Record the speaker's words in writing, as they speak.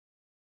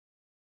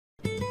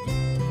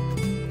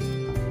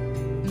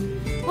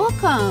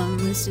Welcome,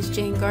 this is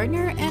Jane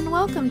Gardner, and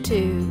welcome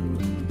to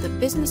the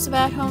Business of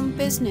At-Home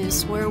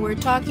Business, where we're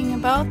talking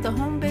about the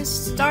Home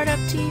Biz Startup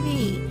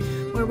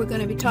TV, where we're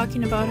going to be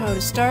talking about how to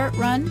start,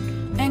 run,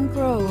 and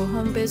grow a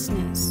home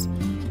business.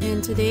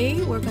 And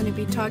today we're going to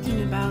be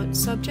talking about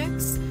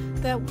subjects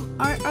that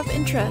are of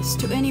interest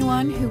to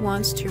anyone who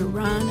wants to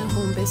run a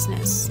home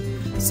business.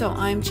 So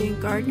I'm Jane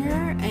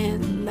Gardner,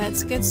 and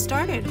let's get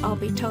started. I'll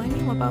be telling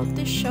you about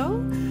this show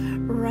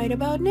right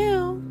about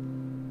now.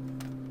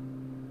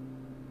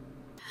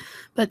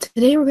 But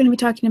today we're going to be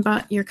talking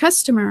about your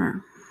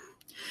customer.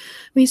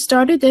 We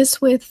started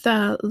this with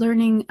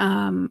learning,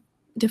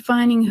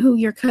 defining who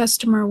your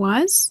customer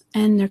was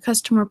and their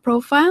customer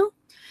profile,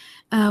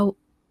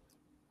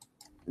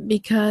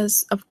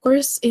 because of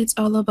course it's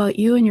all about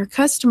you and your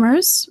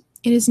customers.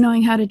 It is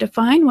knowing how to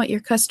define what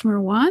your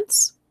customer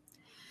wants,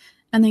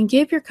 and then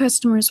give your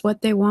customers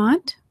what they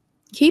want,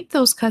 keep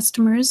those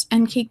customers,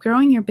 and keep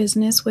growing your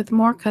business with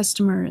more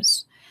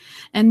customers.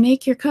 And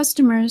make your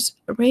customers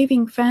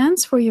raving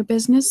fans for your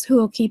business who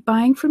will keep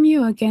buying from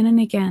you again and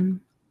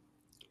again.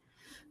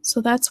 So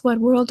that's what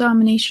World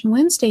Domination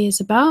Wednesday is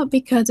about,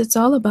 because it's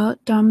all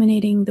about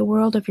dominating the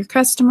world of your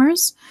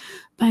customers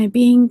by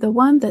being the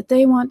one that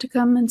they want to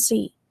come and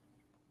see.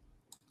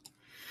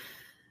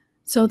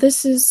 So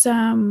this is,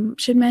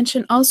 should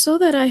mention also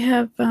that I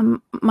have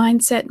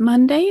Mindset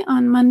Monday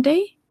on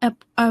Monday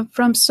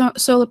from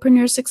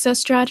Solopreneur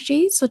Success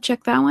Strategy, so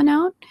check that one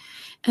out.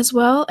 As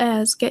well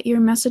as Get Your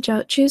Message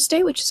Out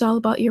Tuesday, which is all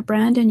about your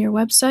brand and your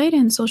website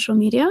and social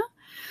media.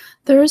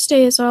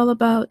 Thursday is all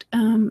about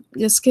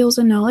the skills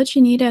and knowledge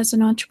you need as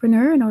an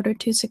entrepreneur in order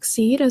to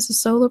succeed as a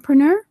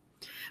solopreneur.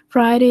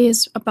 Friday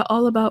is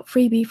all about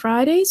Freebie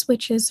Fridays,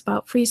 which is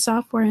about free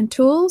software and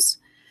tools.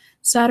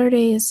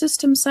 Saturday is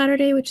System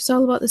Saturday, which is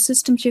all about the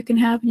systems you can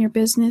have in your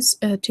business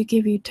to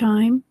give you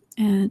time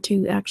and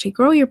to actually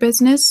grow your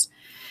business.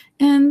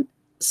 And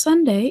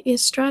Sunday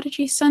is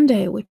Strategy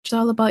Sunday, which is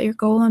all about your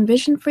goal and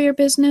vision for your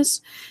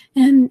business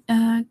and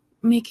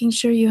making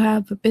sure you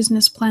have a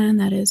business plan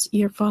that is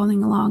you're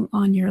following along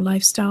on your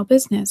lifestyle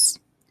business.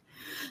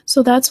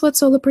 So that's what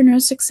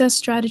Solopreneur Success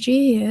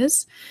Strategy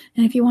is.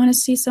 And if you want to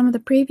see some of the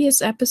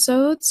previous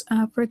episodes,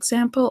 for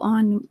example,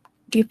 on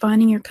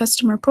defining your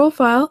customer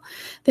profile,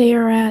 they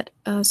are at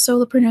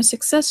Solopreneur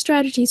Success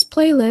Strategies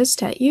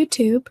playlist at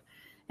YouTube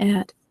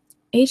at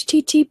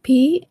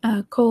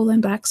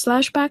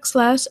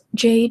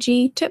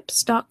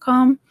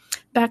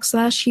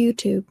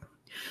http://jgtips.com/YouTube.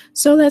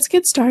 So let's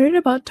get started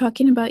about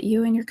talking about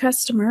you and your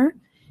customer,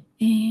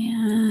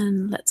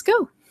 and let's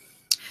go.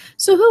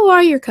 So who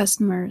are your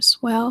customers?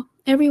 Well,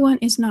 everyone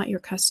is not your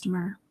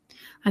customer.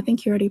 I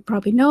think you already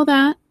probably know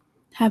that,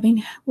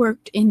 having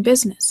worked in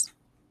business.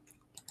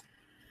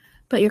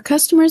 But your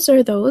customers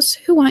are those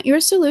who want your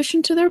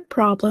solution to their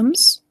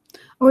problems,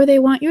 or they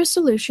want your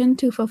solution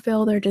to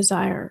fulfill their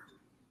desire.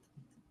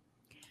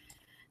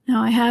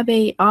 Now I have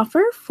an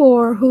offer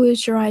for Who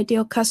is Your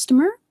Ideal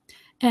Customer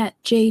at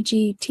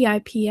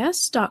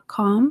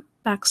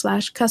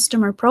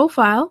jgtips.com/customer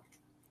profile.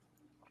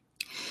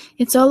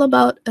 It's all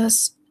about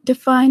us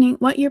defining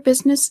what your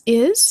business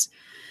is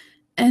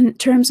in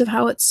terms of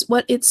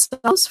what it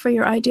solves for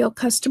your ideal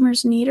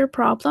customer's need or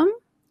problem,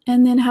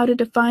 and then how to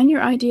define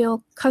your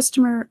ideal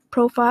customer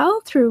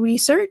profile through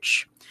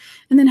research,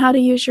 and then how to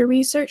use your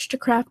research to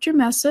craft your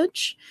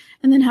message,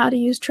 and then how to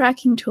use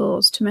tracking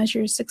tools to measure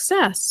your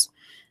success.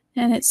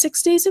 And it's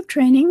 6 days of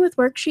training with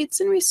worksheets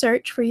and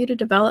research for you to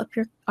develop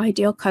your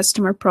ideal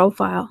customer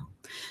profile.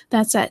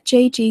 That's at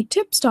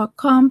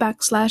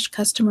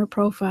jgtips.com/customer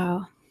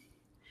profile.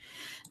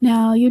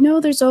 Now, you know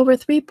there's over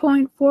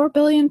 3.4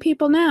 billion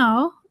people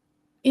now,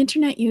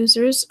 internet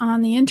users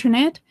on the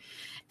internet,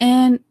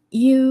 and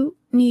you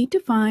need to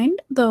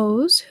find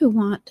those who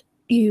want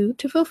you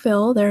to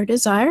fulfill their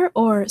desire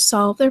or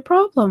solve their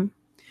problem.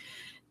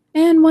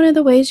 And one of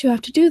the ways you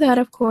have to do that,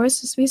 of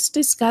course, as we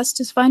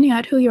discussed, is finding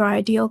out who your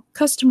ideal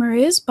customer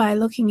is by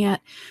looking at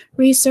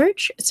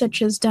research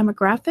such as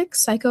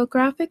demographics,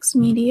 psychographics,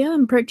 media,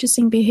 and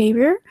purchasing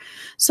behavior.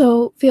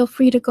 So feel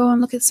free to go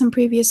and look at some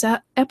previous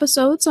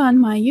episodes on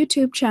my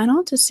YouTube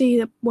channel to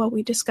see what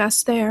we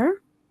discussed there.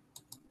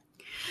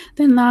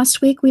 Then last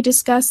week we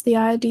discussed the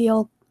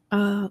ideal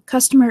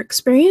customer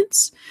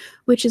experience,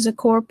 which is a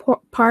core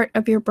part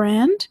of your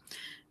brand,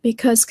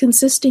 because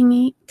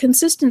consistency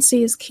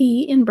is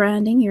key in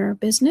branding your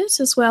business,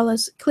 as well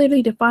as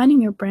clearly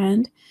defining your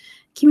brand,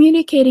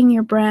 communicating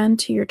your brand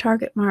to your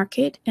target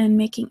market, and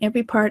making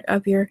every part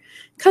of your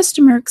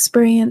customer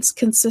experience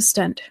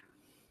consistent.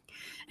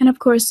 And of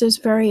course, there's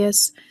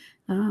various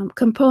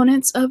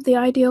components of the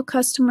ideal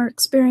customer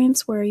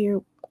experience where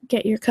you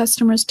get your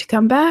customers to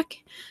come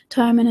back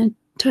time and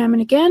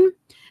again,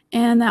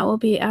 and that will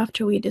be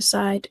after we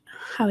decide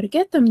how to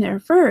get them there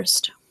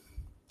first.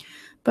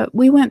 But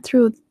we went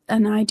through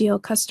an ideal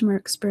customer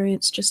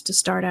experience just to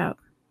start out.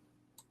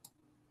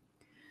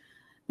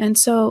 And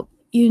so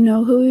you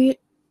know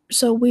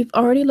so we've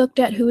already looked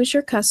at who is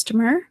your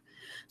customer.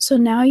 So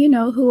now you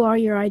know who are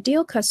your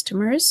ideal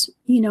customers.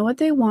 You know what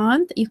they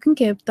want that you can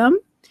give them.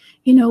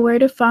 You know where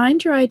to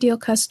find your ideal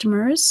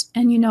customers,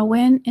 and you know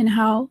when and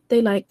how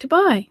they like to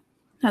buy.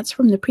 That's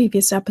from the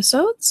previous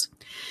episodes.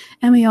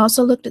 And we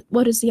also looked at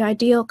what is the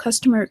ideal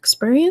customer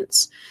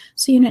experience,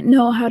 so you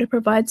know how to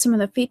provide some of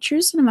the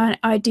features in an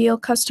ideal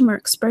customer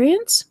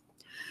experience.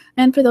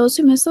 And for those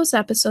who missed those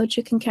episodes,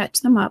 you can catch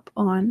them up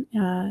on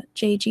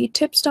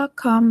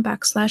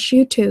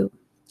jgtips.com/YouTube.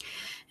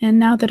 And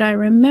now that I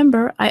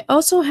remember, I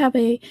also have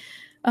a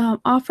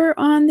offer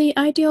on the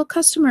ideal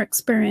customer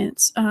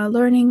experience,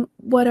 learning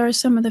what are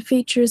some of the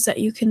features that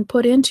you can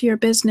put into your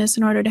business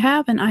in order to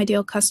have an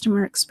ideal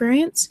customer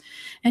experience.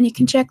 And you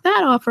can check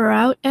that offer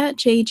out at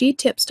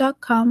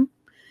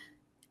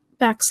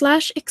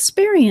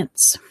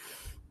jgtips.com/experience.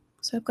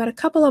 So I've got a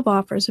couple of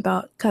offers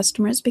about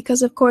customers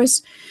because, of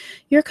course,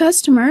 your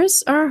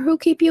customers are who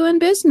keep you in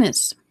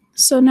business.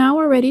 So now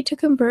we're ready to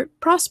convert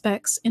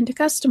prospects into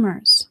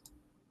customers.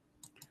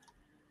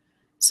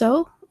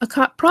 So a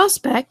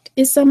prospect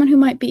is someone who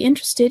might be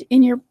interested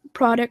in your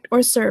product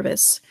or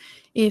service,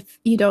 if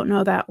you don't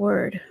know that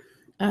word.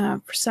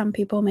 For some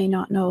people may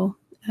not know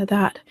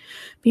that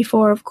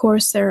before. Of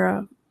course, they're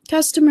a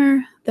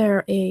customer,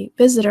 they're a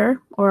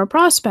visitor, or a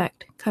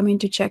prospect coming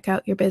to check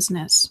out your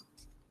business.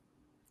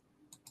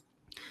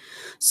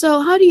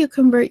 So how do you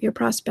convert your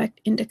prospect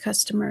into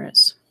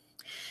customers?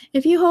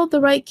 If you hold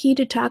the right key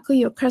to tackle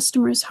your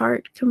customer's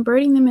heart,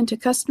 converting them into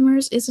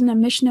customers isn't a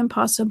mission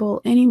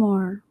impossible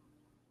anymore.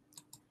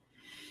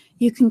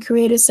 You can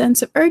create a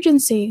sense of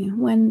urgency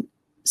when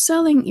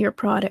selling your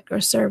product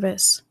or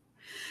service.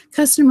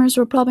 Customers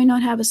will probably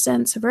not have a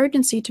sense of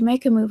urgency to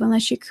make a move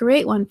unless you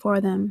create one for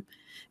them.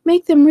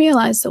 Make them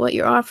realize that what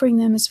you're offering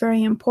them is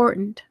very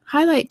important.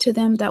 Highlight to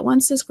them that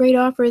once this great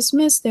offer is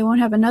missed, they won't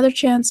have another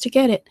chance to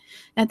get it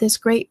at this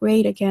great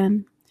rate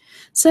again.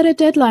 Set a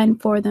deadline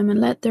for them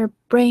and let their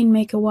brain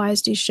make a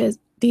wise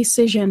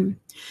decision.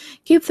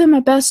 Give them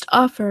a best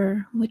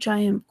offer, which I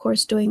am, of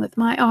course, doing with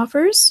my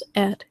offers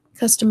at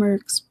customer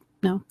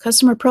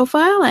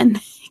profile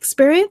and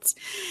experience.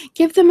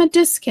 Give them a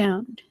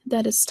discount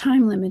that is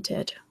time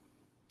limited.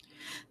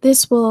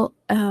 This will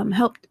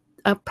help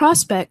a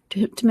prospect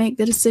to make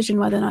the decision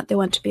whether or not they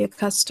want to be a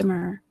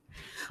customer.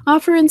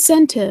 Offer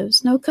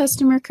incentives. No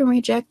customer can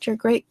reject your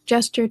great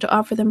gesture to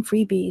offer them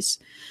freebies.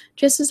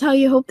 Just as how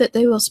you hope that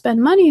they will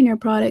spend money on your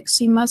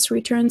products, you must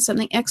return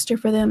something extra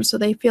for them so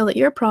they feel that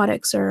your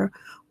products are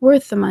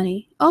worth the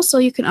money. Also,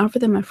 you can offer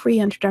them a free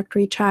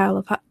introductory trial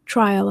of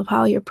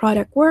how your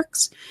product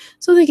works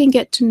so they can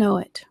get to know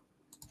it.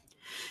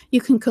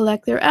 You can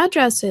collect their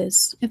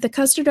addresses. If the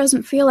customer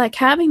doesn't feel like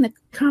having the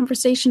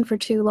conversation for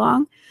too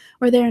long,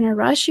 or they're in a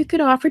rush, you could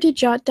offer to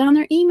jot down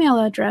their email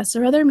address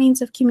or other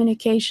means of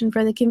communication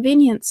for the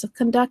convenience of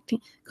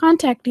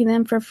contacting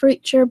them for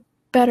future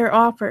better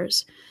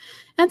offers.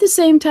 At the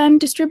same time,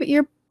 distribute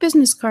your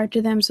business card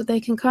to them so they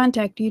can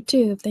contact you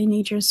too if they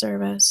need your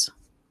service.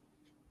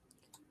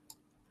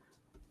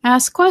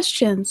 Ask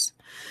questions.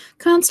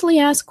 Constantly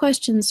ask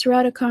questions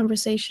throughout a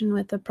conversation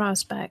with the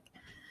prospect.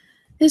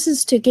 This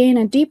is to gain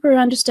a deeper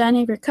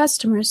understanding of your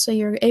customers so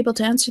you're able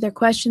to answer their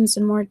questions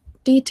in more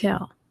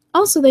detail.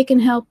 Also, they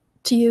can help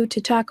you to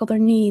tackle their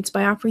needs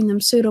by offering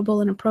them suitable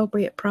and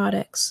appropriate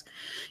products.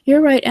 Your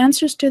right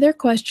answers to their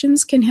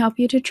questions can help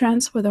you to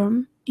transfer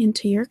them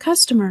into your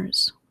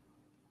customers.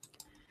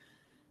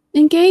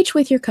 Engage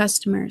with your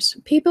customers.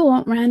 People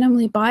won't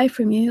randomly buy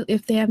from you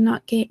if you have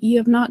not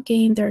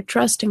gained their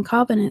trust and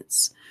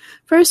confidence.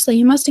 Firstly,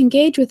 you must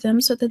engage with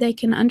them so that they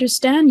can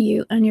understand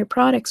you and your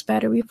products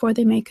better before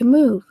they make a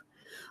move.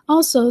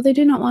 Also, they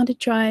do not want to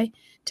try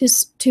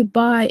to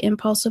buy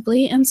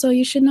impulsively, and so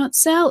you should not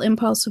sell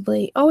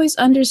impulsively. Always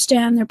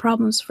understand their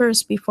problems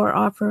first before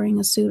offering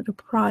a suitable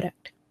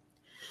product.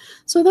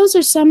 So those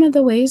are some of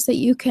the ways that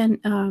you can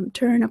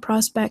turn a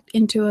prospect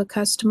into a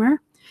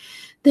customer.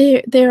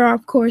 There are,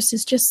 of course,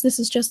 this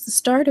is just the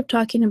start of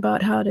talking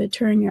about how to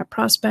turn your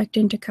prospect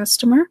into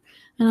customer.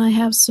 And I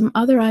have some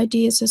other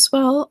ideas as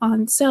well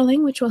on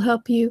selling, which will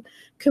help you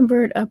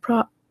convert a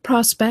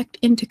prospect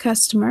into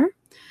customer.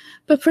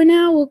 But for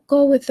now, we'll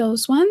go with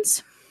those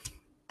ones.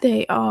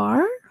 They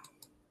are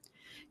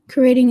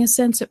creating a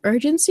sense of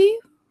urgency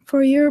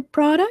for your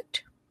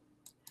product,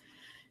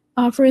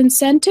 offer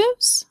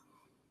incentives,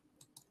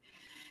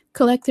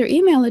 collect their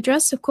email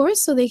address, of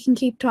course, so they can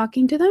keep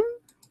talking to them,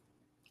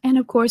 and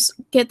of course,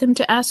 get them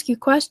to ask you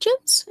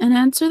questions and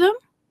answer them.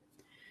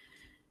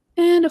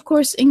 And of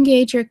course,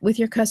 engage with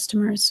your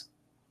customers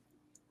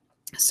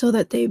so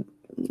that they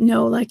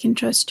know, like, and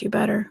trust you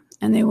better,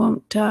 and they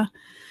won't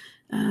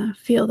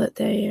feel that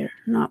they are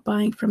not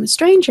buying from a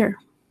stranger.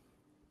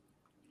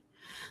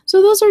 So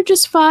those are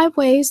just 5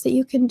 ways that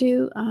you can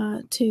do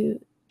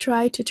to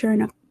try to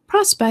turn a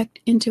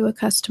prospect into a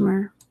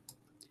customer.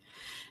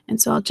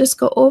 And so I'll just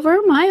go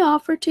over my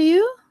offer to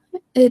you.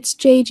 It's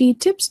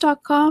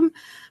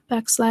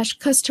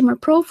jgtips.com/customer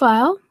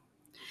profile,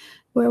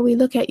 where we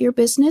look at your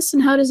business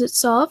and how does it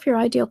solve your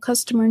ideal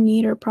customer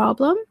need or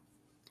problem.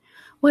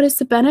 What is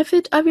the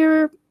benefit of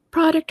your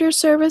product or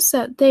service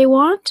that they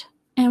want,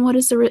 and what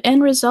is the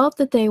end result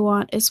that they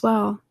want as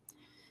well.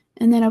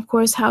 And then, of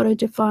course, how to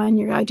define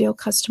your ideal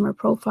customer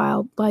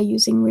profile by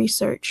using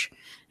research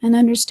and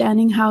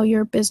understanding how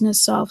your business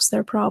solves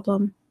their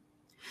problem.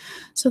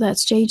 So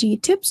that's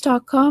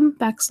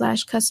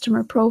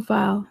jgtips.com/customer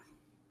profile.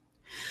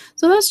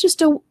 So that's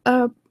just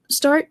a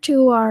start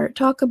to our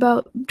talk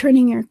about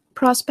turning your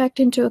prospect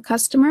into a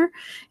customer.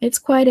 It's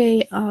quite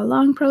a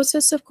long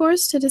process, of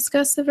course, to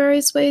discuss the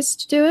various ways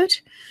to do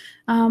it.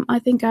 I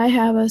think I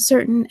have a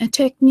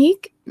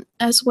technique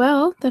as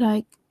well that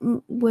I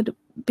would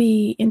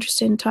be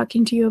interested in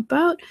talking to you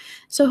about.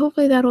 So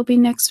hopefully that'll be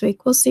next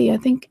week. We'll see. I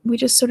think we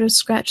just sort of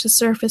scratched the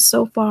surface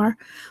so far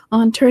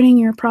on turning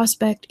your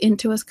prospect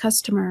into a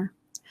customer.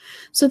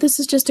 So this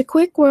is just a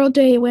quick World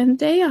Day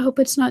Wednesday. I hope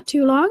it's not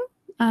too long.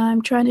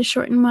 I'm trying to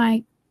shorten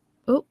my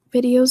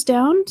videos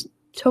down,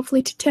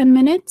 hopefully to 10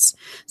 minutes,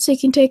 so you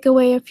can take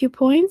away a few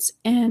points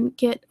and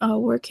get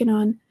working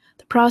on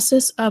the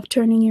process of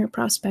turning your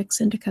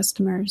prospects into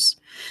customers.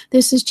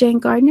 This is Jane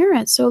Gardner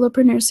at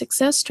Solopreneur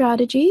Success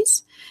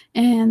Strategies,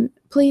 and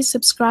please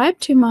subscribe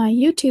to my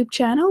YouTube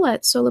channel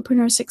at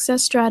Solopreneur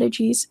Success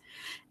Strategies,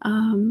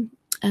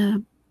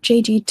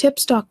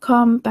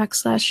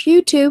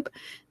 jgtips.com/YouTube,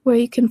 where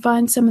you can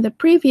find some of the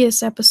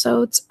previous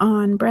episodes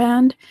on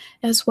brand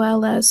as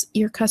well as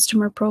your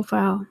customer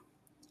profile,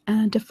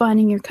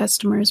 defining your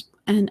customers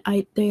and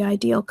the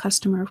ideal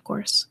customer, of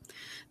course.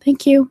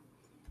 Thank you.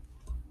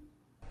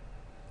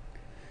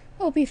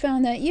 Hope you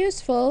found that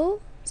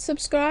useful.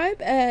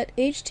 Subscribe at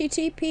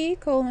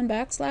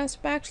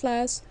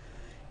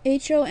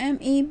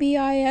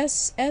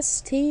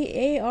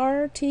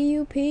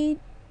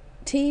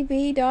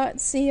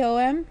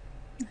http://homebissstartup.com,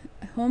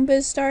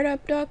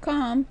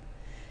 homebizstartup.com,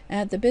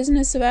 at the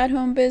Business of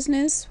At-Home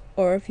Business,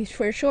 or if you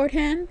for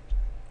shorthand,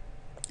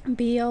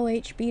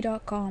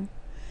 bohb.com.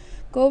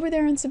 Go over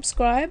there and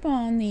subscribe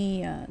on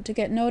to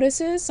get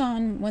notices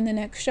on when the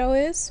next show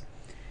is,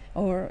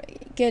 or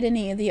get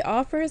any of the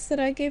offers that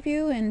I give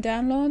you and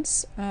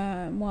downloads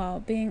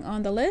while being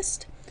on the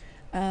list.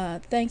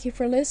 Thank you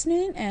for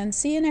listening, and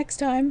see you next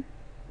time.